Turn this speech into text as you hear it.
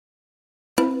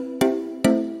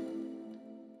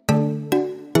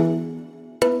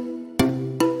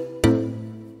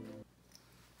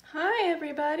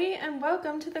everybody, and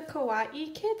welcome to the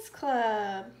Kawaii Kids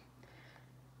Club.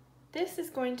 This is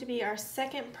going to be our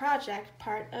second project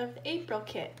part of the April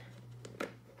kit,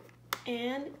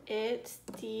 and it's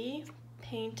the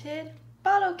painted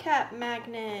bottle cap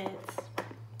magnets.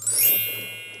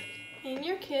 In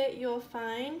your kit you'll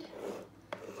find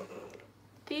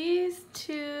these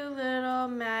two little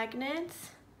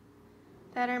magnets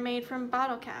that are made from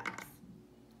bottle caps.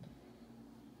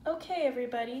 Okay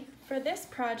everybody, for this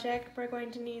project we're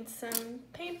going to need some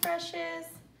paintbrushes,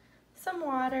 some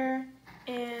water,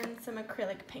 and some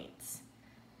acrylic paints.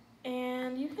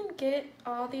 And you can get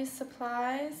all these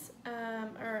supplies,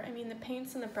 the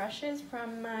paints and the brushes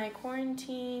from my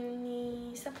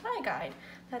quarantine supply guide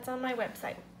that's on my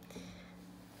website.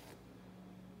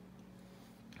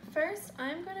 First,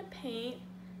 I'm going to paint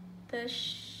the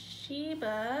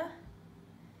Shiba.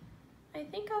 I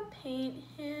think I'll paint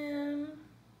him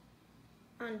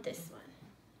on this one.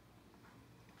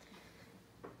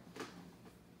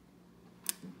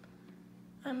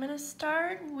 I'm going to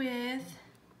start with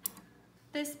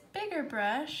this bigger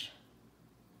brush,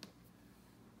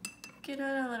 get it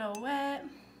a little wet,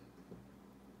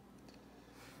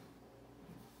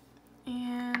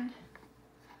 and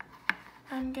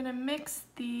I'm going to mix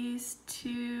these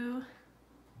two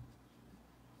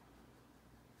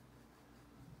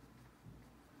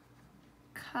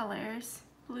colors,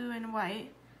 blue and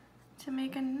white, to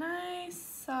make a nice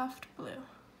soft blue.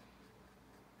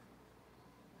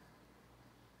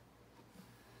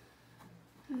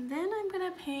 And then I'm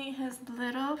going to paint his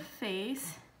little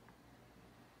face,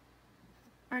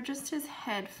 or just his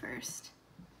head first,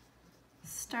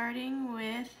 starting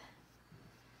with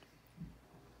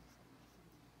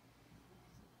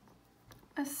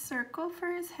a circle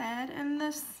for his head. And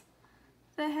the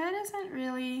head isn't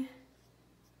really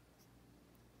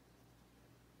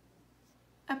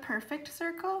a perfect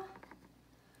circle.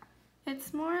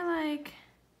 It's more like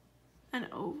an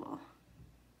oval.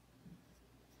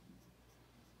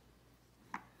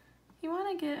 You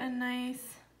want to get a nice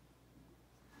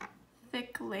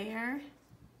thick layer,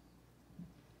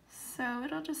 so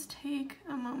it'll just take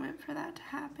a moment for that to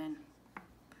happen.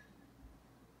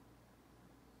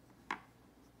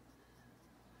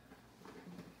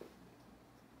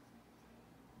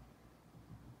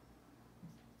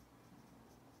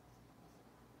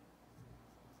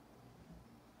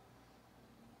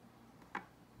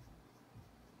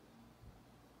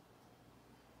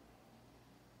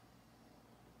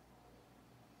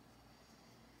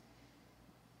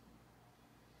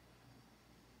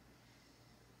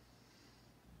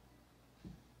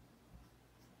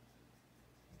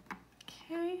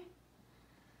 Okay,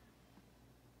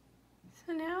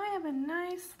 so now I have a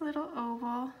nice little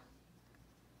oval,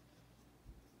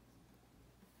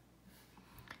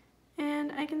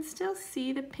 and I can still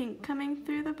see the pink coming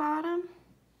through the bottom,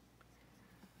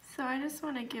 so I just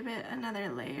want to give it another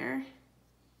layer.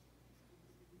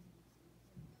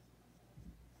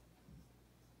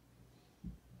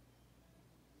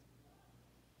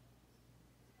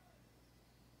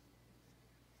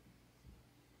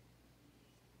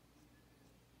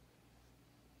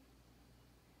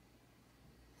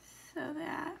 So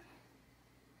that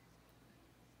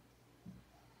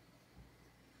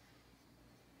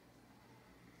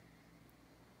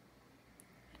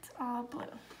it's all blue.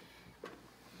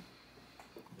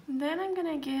 Then I'm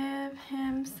gonna give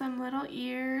him some little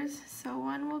ears. So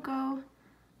one will go,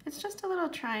 it's just a little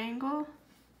triangle.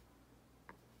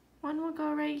 One will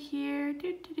go right here,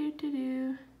 do do do do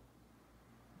do.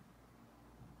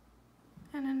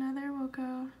 And another will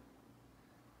go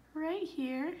right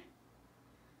here.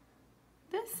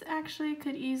 This actually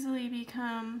could easily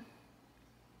become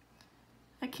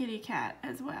a kitty cat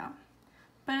as well.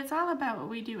 But it's all about what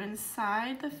we do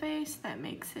inside the face that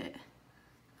makes it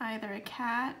either a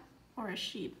cat or a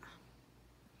sheep.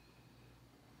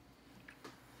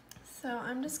 So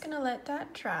I'm just gonna let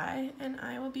that dry and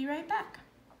I will be right back.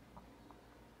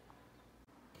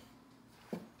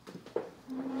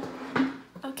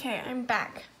 Okay, I'm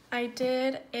back. I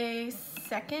did a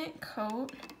second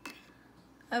coat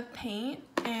of paint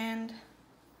and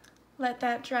let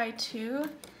that dry too.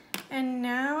 And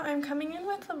now I'm coming in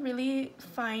with a really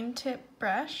fine tip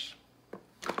brush,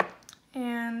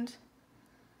 and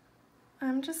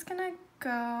I'm just gonna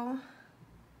go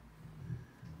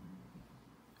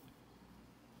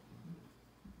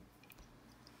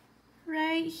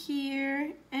right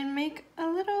here and make a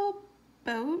little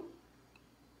boat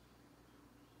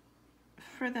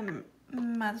for the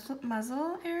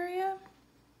muzzle area.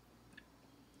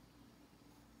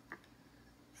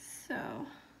 So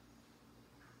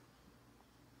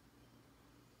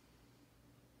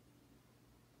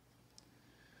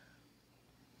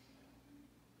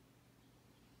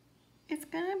it's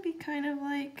gonna be kind of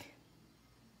like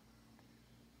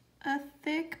a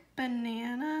thick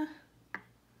banana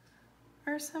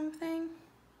or something,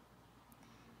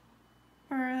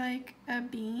 or like a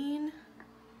bean.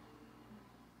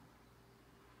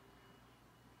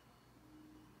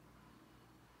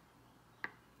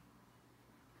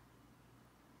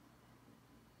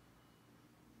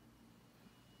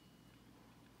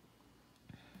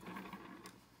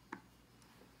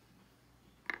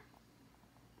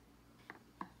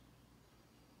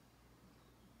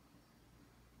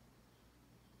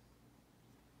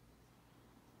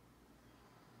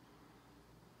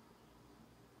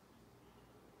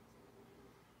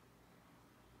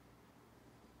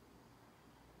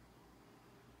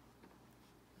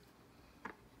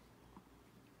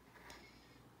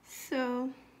 So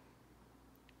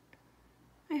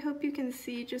I hope you can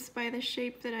see just by the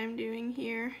shape that I'm doing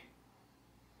here.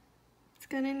 It's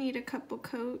gonna need a couple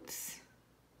coats.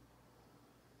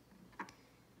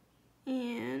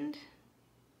 And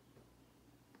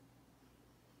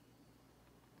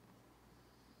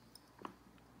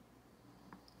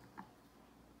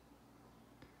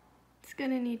it's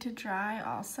gonna need to dry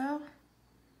also.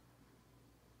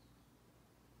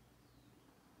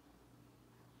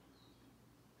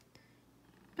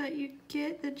 But you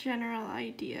get the general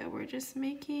idea. We're just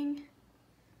making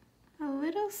a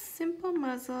little simple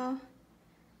muzzle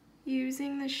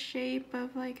using the shape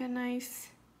of like a nice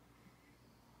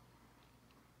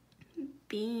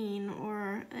bean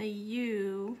or a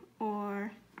U,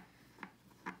 or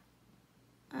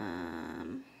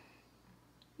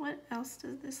what else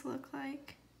does this look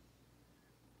like?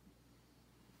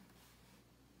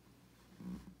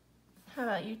 How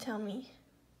about you tell me?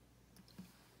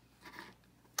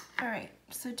 All right,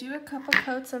 so do a couple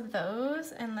coats of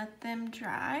those and let them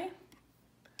dry,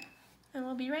 and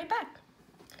we'll be right back.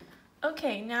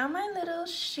 Okay, now my little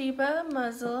Shiba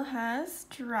muzzle has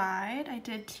dried. I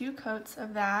did 2 coats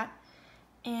of that,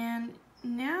 and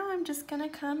now I'm just gonna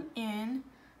come in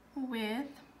with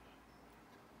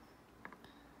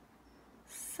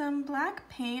some black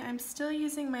paint. I'm still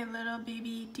using my little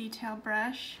baby detail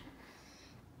brush,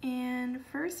 and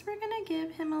first we're gonna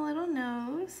give him a little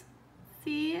nose.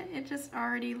 See, it just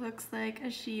already looks like a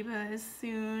Shiba as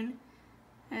soon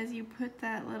as you put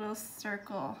that little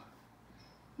circle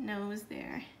nose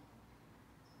there.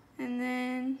 And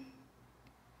then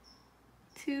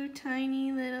 2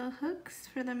 tiny little hooks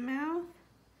for the mouth.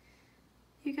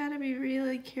 You gotta be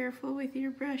really careful with your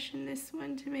brush in this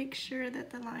one to make sure that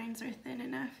the lines are thin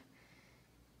enough.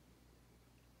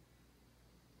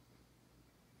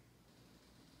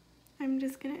 I'm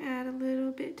just gonna add a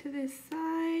little bit to this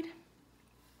side.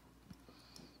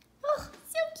 Oh,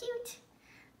 so cute.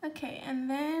 Okay, and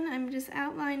then I'm just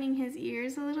outlining his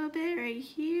ears a little bit right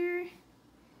here.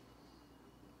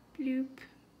 Bloop,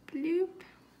 bloop.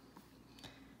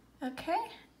 Okay,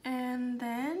 and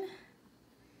then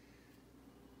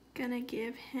gonna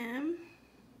give him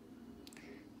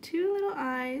 2 little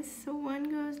eyes. So one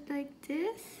goes like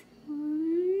this.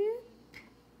 Whoop.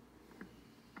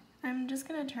 I'm just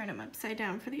gonna turn him upside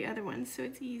down for the other one so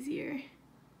it's easier.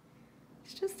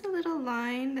 It's just a little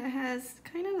line that has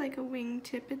kind of like a wing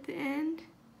tip at the end.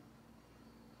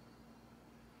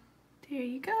 There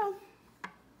you go.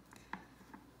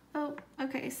 Oh,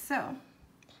 okay, so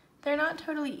they're not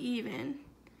totally even.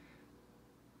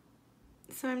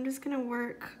 So I'm just gonna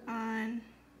work on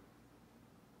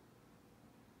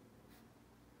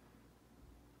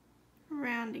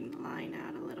rounding the line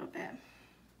out a little bit.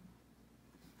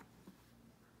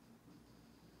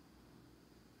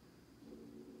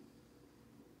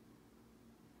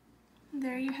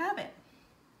 There you have it.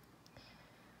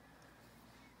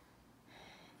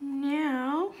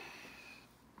 Now,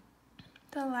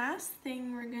 the last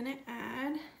thing we're gonna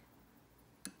add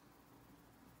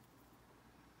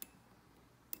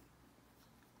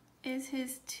is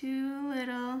his 2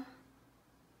 little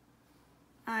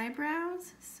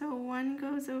eyebrows. So one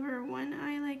goes over one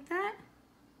eye like that.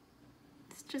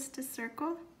 It's just a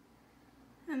circle.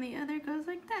 And the other goes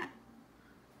like that.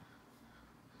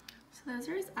 So those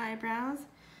are his eyebrows.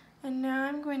 And now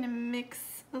I'm going to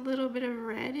mix a little bit of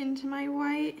red into my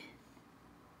white.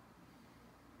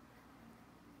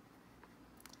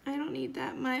 I don't need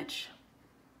that much.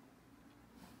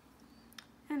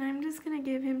 And I'm just gonna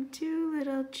give him 2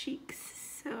 little cheeks.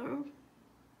 So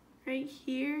right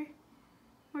here,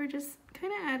 we're just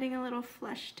kind of adding a little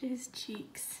flush to his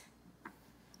cheeks.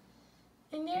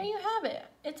 And there you have it.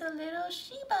 It's a little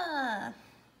Shiba.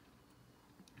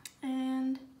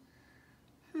 And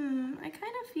I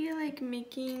kind of feel like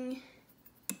making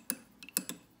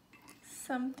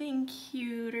something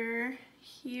cuter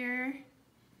here.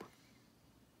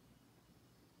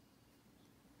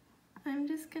 I'm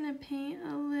just gonna paint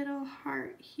a little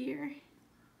heart here.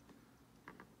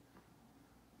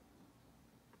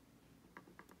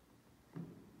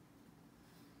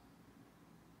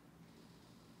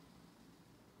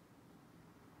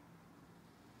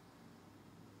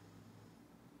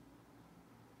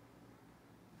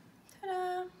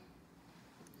 Ta-da!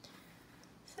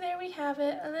 So there we have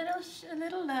it, a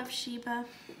little love Sheba.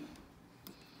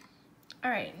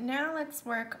 All right, now let's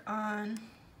work on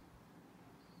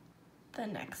the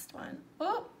next one.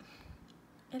 Oh,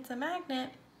 it's a magnet.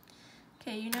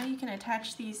 Okay, you know you can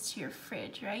attach these to your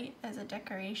fridge, right? As a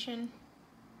decoration.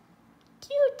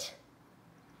 Cute.